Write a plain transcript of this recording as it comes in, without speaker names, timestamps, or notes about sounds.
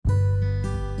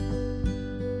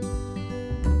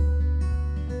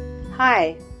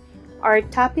Hi, our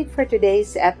topic for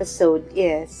today's episode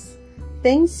is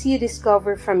things you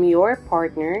discover from your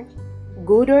partner,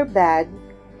 good or bad,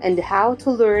 and how to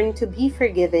learn to be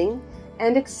forgiving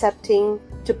and accepting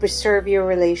to preserve your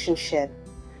relationship.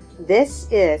 This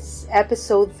is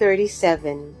episode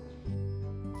 37.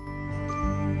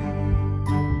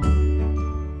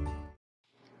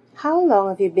 How long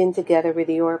have you been together with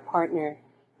your partner?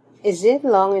 Is it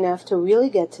long enough to really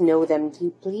get to know them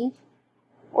deeply?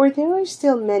 Or there are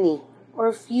still many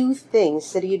or few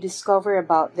things that you discover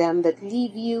about them that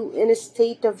leave you in a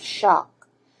state of shock?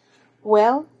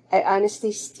 Well, I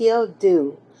honestly still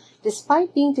do.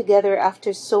 Despite being together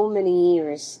after so many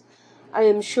years, I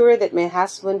am sure that my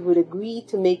husband would agree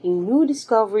to making new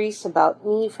discoveries about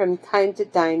me from time to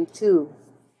time too.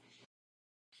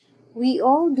 We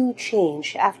all do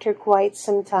change after quite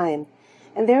some time,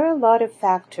 and there are a lot of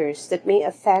factors that may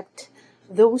affect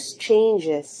those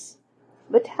changes.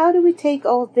 But how do we take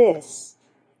all this?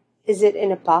 Is it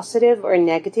in a positive or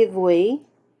negative way?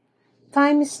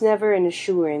 Time is never an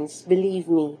assurance, believe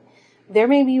me. There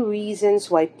may be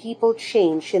reasons why people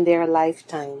change in their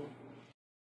lifetime.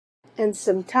 And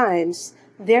sometimes,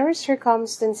 their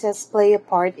circumstances play a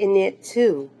part in it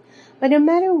too. But no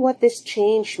matter what this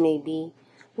change may be,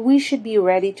 we should be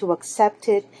ready to accept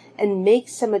it and make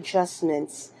some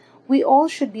adjustments. We all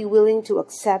should be willing to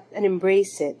accept and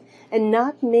embrace it and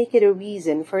not make it a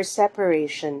reason for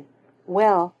separation.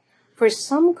 Well, for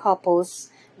some couples,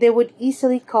 they would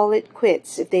easily call it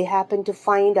quits if they happen to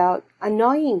find out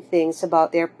annoying things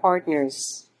about their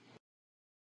partners.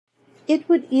 It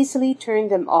would easily turn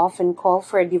them off and call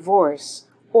for a divorce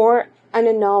or an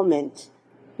annulment.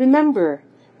 Remember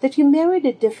that you married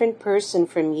a different person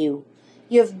from you.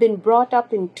 You have been brought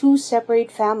up in two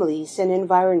separate families and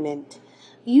environment.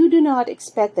 You do not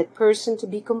expect that person to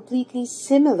be completely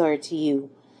similar to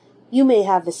you. You may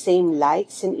have the same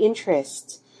likes and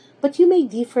interests, but you may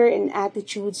differ in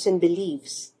attitudes and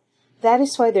beliefs. That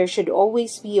is why there should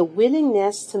always be a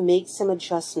willingness to make some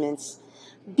adjustments.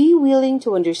 Be willing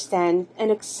to understand and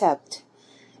accept.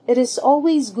 It is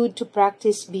always good to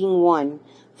practice being one,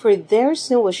 for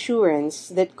there's no assurance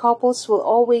that couples will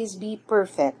always be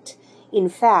perfect. In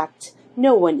fact,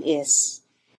 no one is.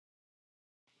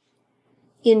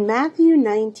 In Matthew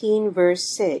 19 verse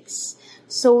 6,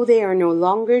 so they are no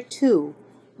longer two,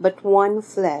 but one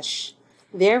flesh.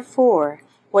 Therefore,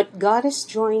 what God has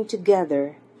joined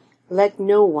together, let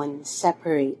no one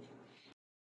separate.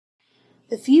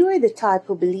 If you are the type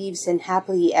who believes in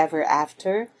happily ever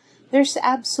after, there's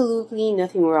absolutely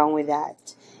nothing wrong with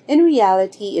that. In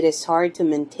reality, it is hard to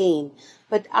maintain,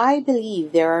 but I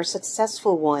believe there are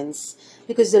successful ones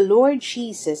because the Lord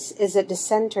Jesus is at the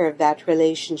center of that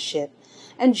relationship,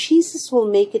 and Jesus will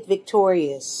make it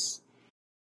victorious.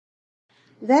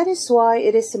 That is why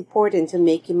it is important to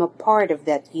make him a part of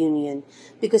that union,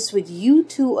 because with you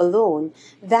two alone,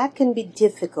 that can be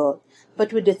difficult,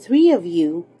 but with the three of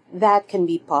you, that can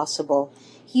be possible.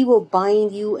 He will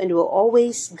bind you and will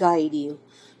always guide you.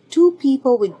 Two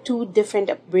people with two different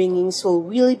upbringings will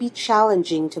really be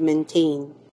challenging to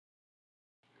maintain.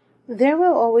 There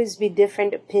will always be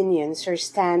different opinions or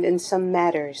stand in some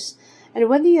matters, and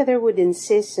when the other would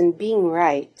insist on being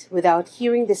right without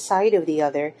hearing the side of the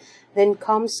other, then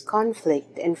comes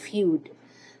conflict and feud.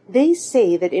 They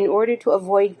say that in order to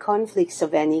avoid conflicts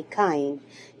of any kind,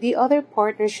 the other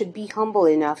partner should be humble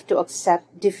enough to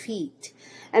accept defeat,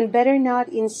 and better not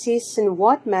insist on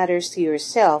what matters to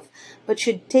yourself, but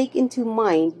should take into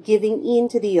mind giving in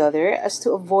to the other as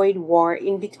to avoid war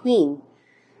in between.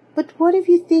 But what if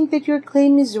you think that your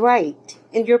claim is right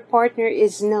and your partner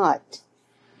is not?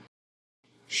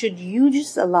 Should you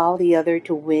just allow the other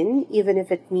to win, even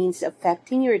if it means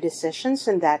affecting your decisions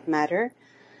on that matter?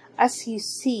 As you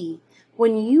see,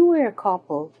 when you are a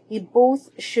couple, you both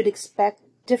should expect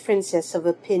differences of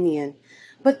opinion.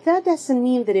 But that doesn't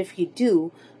mean that if you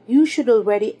do, you should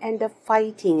already end up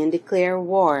fighting and declare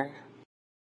war.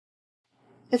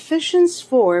 Ephesians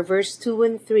 4 verse 2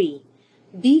 and 3.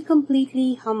 Be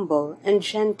completely humble and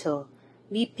gentle.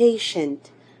 Be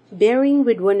patient, bearing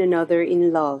with one another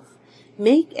in love.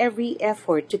 Make every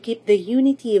effort to keep the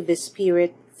unity of the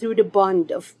Spirit through the bond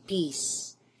of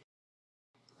peace.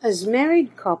 As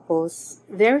married couples,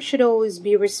 there should always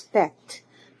be respect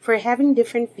for having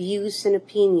different views and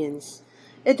opinions.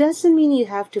 It doesn't mean you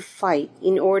have to fight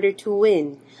in order to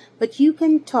win, but you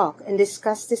can talk and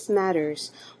discuss these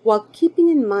matters while keeping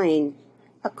in mind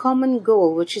a common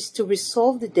goal, which is to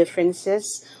resolve the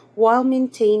differences while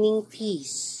maintaining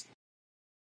peace.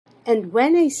 And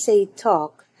when I say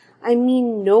talk, I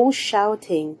mean no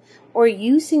shouting or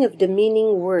using of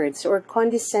demeaning words or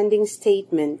condescending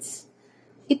statements.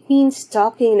 It means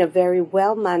talking in a very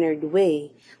well-mannered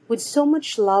way, with so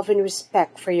much love and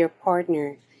respect for your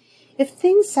partner. If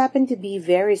things happen to be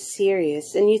very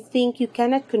serious and you think you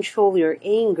cannot control your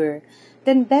anger,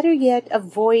 then better yet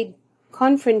avoid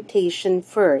confrontation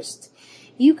first.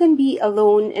 You can be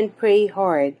alone and pray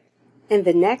hard, and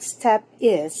the next step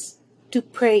is to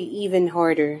pray even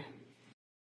harder.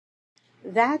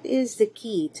 That is the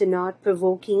key to not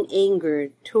provoking anger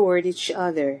toward each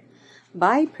other.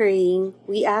 By praying,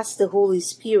 we ask the Holy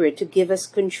Spirit to give us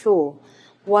control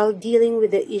while dealing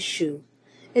with the issue.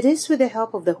 It is with the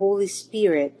help of the Holy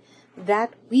Spirit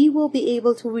that we will be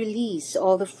able to release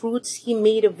all the fruits He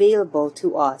made available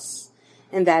to us,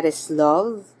 and that is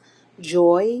love,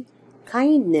 joy,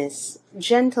 kindness,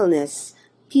 gentleness,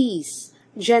 peace,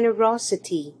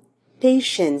 generosity,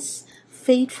 patience,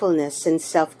 faithfulness, and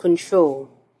self-control.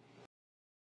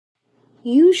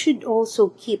 You should also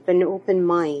keep an open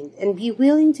mind and be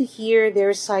willing to hear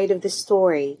their side of the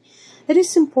story. It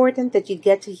is important that you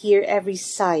get to hear every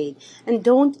side and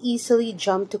don't easily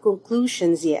jump to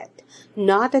conclusions yet,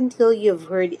 not until you have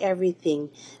heard everything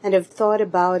and have thought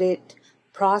about it,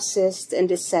 processed,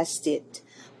 and assessed it.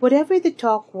 Whatever the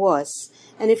talk was,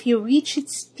 and if you reach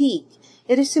its peak,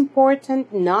 it is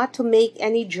important not to make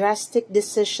any drastic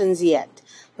decisions yet,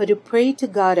 but to pray to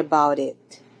God about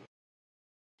it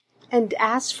and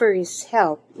ask for His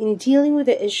help in dealing with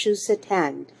the issues at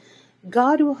hand.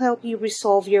 God will help you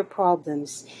resolve your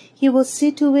problems. He will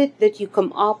see to it that you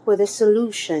come up with a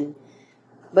solution.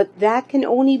 But that can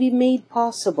only be made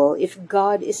possible if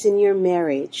God is in your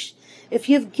marriage, if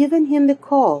you've given Him the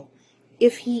call,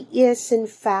 if He is in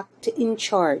fact in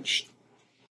charge.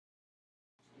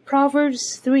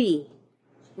 Proverbs 3,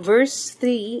 verse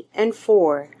 3 and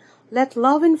 4. Let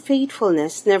love and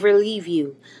faithfulness never leave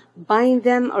you. Bind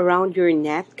them around your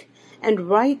neck and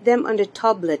write them on the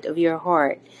tablet of your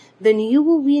heart. Then you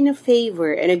will win a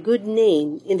favor and a good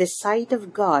name in the sight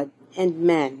of God and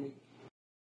men.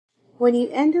 When you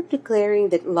end up declaring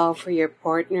that love for your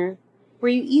partner, were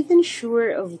you even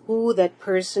sure of who that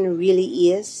person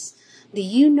really is? Do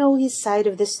you know his side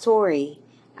of the story?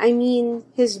 I mean,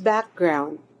 his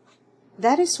background.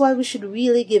 That is why we should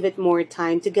really give it more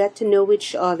time to get to know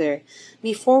each other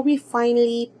before we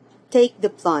finally take the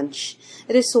plunge.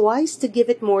 It is wise to give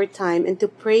it more time and to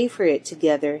pray for it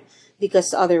together,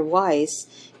 because otherwise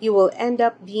you will end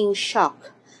up being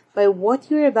shocked by what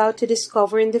you're about to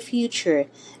discover in the future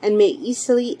and may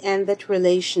easily end that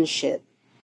relationship.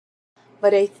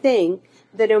 But I think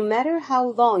that no matter how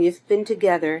long you've been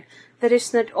together, that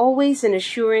is not always an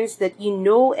assurance that you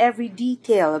know every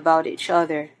detail about each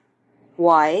other.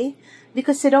 Why?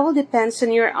 Because it all depends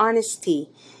on your honesty.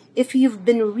 If you've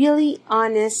been really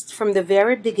honest from the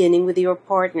very beginning with your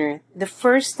partner, the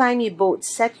first time you both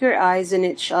set your eyes on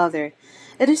each other,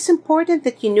 it is important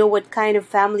that you know what kind of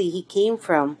family he came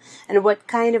from and what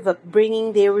kind of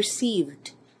upbringing they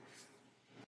received.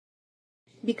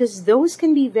 Because those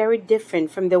can be very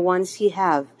different from the ones you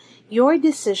have. Your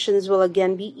decisions will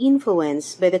again be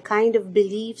influenced by the kind of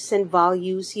beliefs and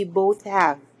values you both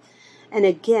have. And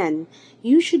again,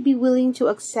 you should be willing to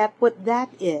accept what that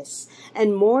is,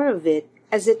 and more of it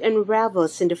as it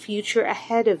unravels in the future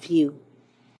ahead of you.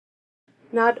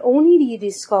 Not only do you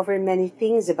discover many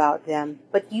things about them,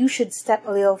 but you should step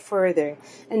a little further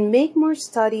and make more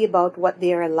study about what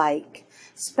they are like,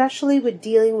 especially with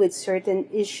dealing with certain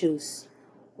issues.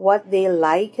 What they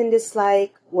like and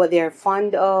dislike, what they are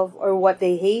fond of, or what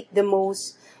they hate the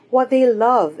most, what they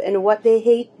love and what they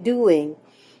hate doing.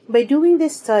 By doing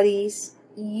these studies,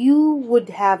 you would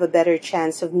have a better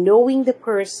chance of knowing the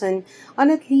person on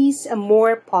at least a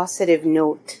more positive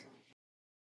note.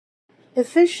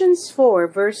 Ephesians 4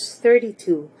 verse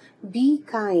 32. Be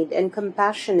kind and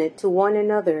compassionate to one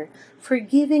another,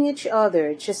 forgiving each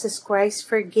other just as Christ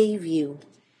forgave you.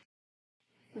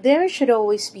 There should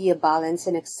always be a balance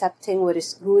in accepting what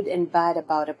is good and bad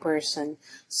about a person,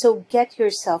 so get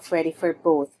yourself ready for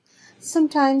both.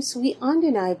 Sometimes we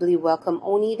undeniably welcome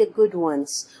only the good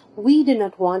ones. We do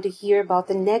not want to hear about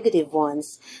the negative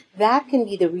ones. That can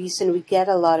be the reason we get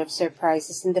a lot of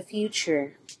surprises in the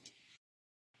future.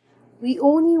 We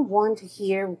only want to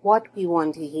hear what we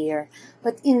want to hear,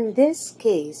 but in this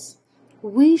case,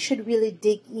 we should really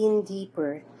dig in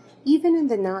deeper, even in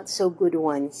the not-so-good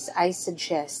ones, I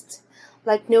suggest,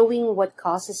 like knowing what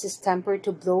causes his temper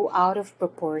to blow out of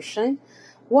proportion,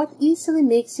 what easily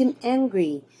makes him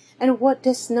angry, and what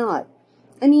does not.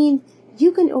 I mean,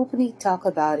 you can openly talk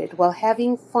about it while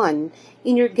having fun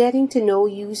in your getting to know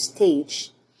you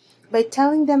stage. By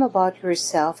telling them about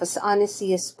yourself as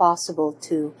honestly as possible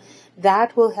too,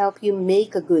 that will help you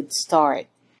make a good start.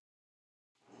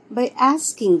 by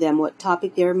asking them what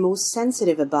topic they are most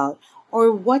sensitive about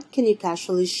or what can you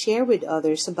casually share with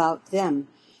others about them.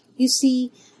 You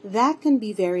see, that can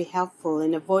be very helpful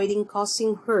in avoiding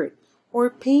causing hurt or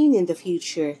pain in the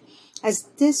future, as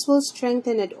this will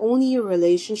strengthen not only your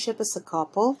relationship as a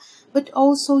couple, but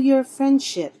also your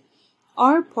friendship.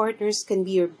 Our partners can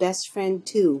be your best friend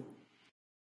too.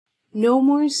 No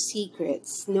more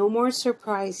secrets, no more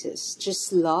surprises,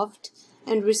 just loved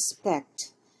and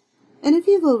respect. And if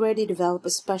you've already developed a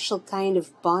special kind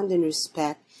of bond and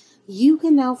respect, you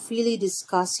can now freely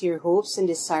discuss your hopes and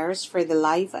desires for the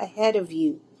life ahead of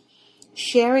you,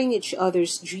 sharing each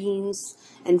other's dreams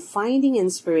and finding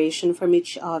inspiration from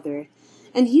each other.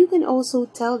 And you can also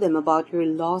tell them about your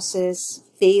losses,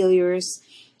 failures,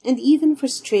 and even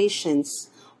frustrations,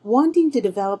 wanting to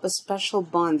develop a special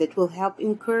bond that will help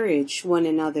encourage one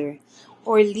another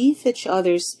or lift each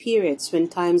other's spirits when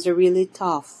times are really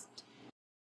tough.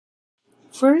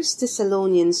 1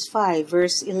 Thessalonians 5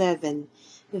 verse 11.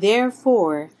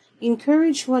 Therefore,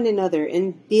 encourage one another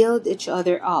and build each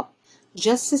other up,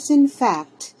 just as in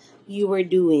fact you are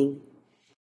doing.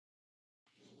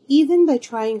 Even by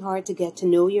trying hard to get to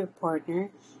know your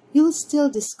partner, you'll still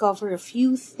discover a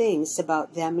few things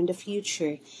about them in the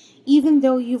future, even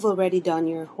though you've already done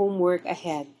your homework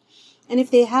ahead. And if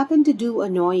they happen to do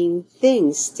annoying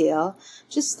things still,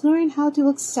 just learn how to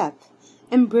accept,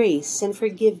 embrace, and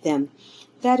forgive them.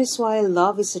 That is why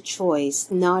love is a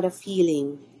choice, not a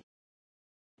feeling.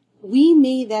 We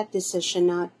made that decision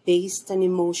not based on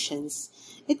emotions.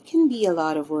 It can be a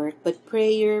lot of work, but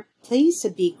prayer plays a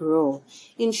big role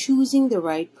in choosing the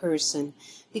right person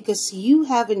because you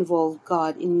have involved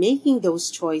God in making those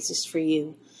choices for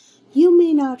you. You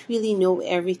may not really know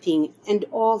everything and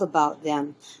all about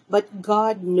them, but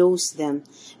God knows them.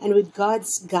 And with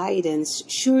God's guidance,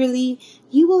 surely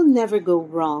you will never go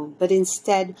wrong, but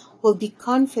instead will be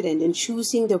confident in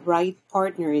choosing the right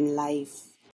partner in life.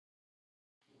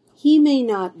 He may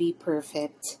not be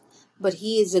perfect, but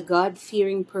he is a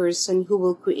God-fearing person who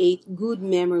will create good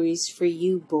memories for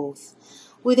you both.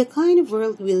 With the kind of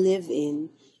world we live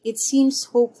in, it seems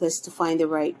hopeless to find the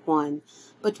right one.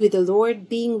 But with the Lord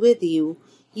being with you,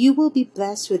 you will be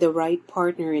blessed with the right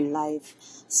partner in life,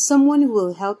 someone who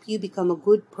will help you become a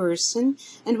good person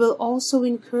and will also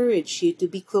encourage you to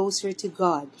be closer to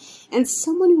God, and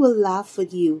someone who will laugh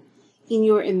with you in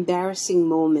your embarrassing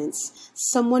moments,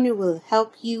 someone who will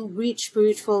help you reach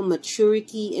spiritual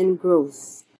maturity and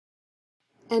growth,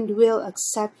 and will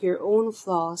accept your own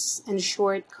flaws and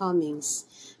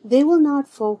shortcomings. They will not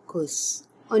focus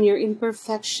on your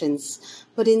imperfections,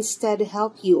 but instead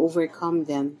help you overcome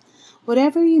them.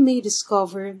 Whatever you may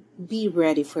discover, be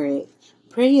ready for it.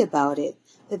 Pray about it,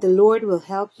 that the Lord will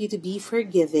help you to be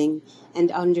forgiving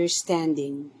and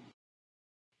understanding.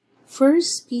 1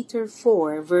 Peter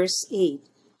 4 verse 8.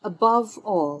 Above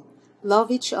all,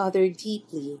 love each other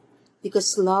deeply,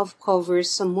 because love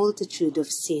covers a multitude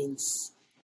of sins.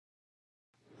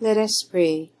 Let us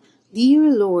pray.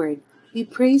 Dear Lord, we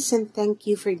praise and thank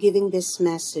you for giving this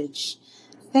message.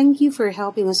 Thank you for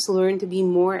helping us learn to be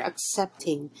more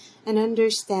accepting and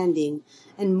understanding,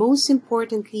 and most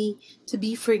importantly, to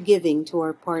be forgiving to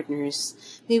our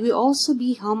partners. May we also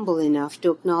be humble enough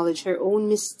to acknowledge our own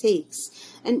mistakes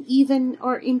and even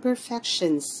our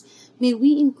imperfections. May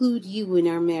we include you in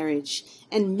our marriage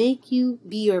and make you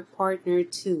be our partner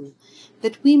too,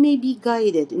 that we may be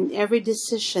guided in every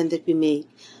decision that we make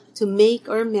to make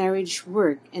our marriage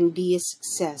work and be a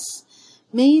success.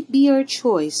 May it be our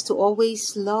choice to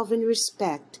always love and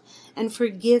respect and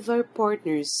forgive our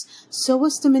partners so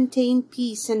as to maintain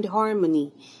peace and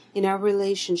harmony in our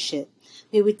relationship.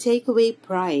 May we take away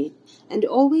pride and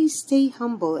always stay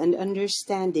humble and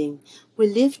understanding. We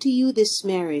lift to you this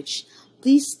marriage.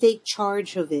 Please take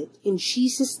charge of it. In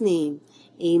Jesus' name,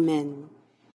 amen.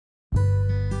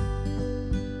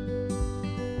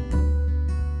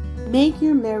 Make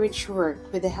your marriage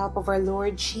work with the help of our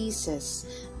Lord Jesus,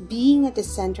 being at the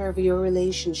center of your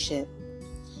relationship.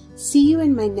 See you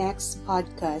in my next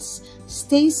podcast.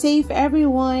 Stay safe,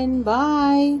 everyone.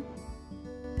 Bye.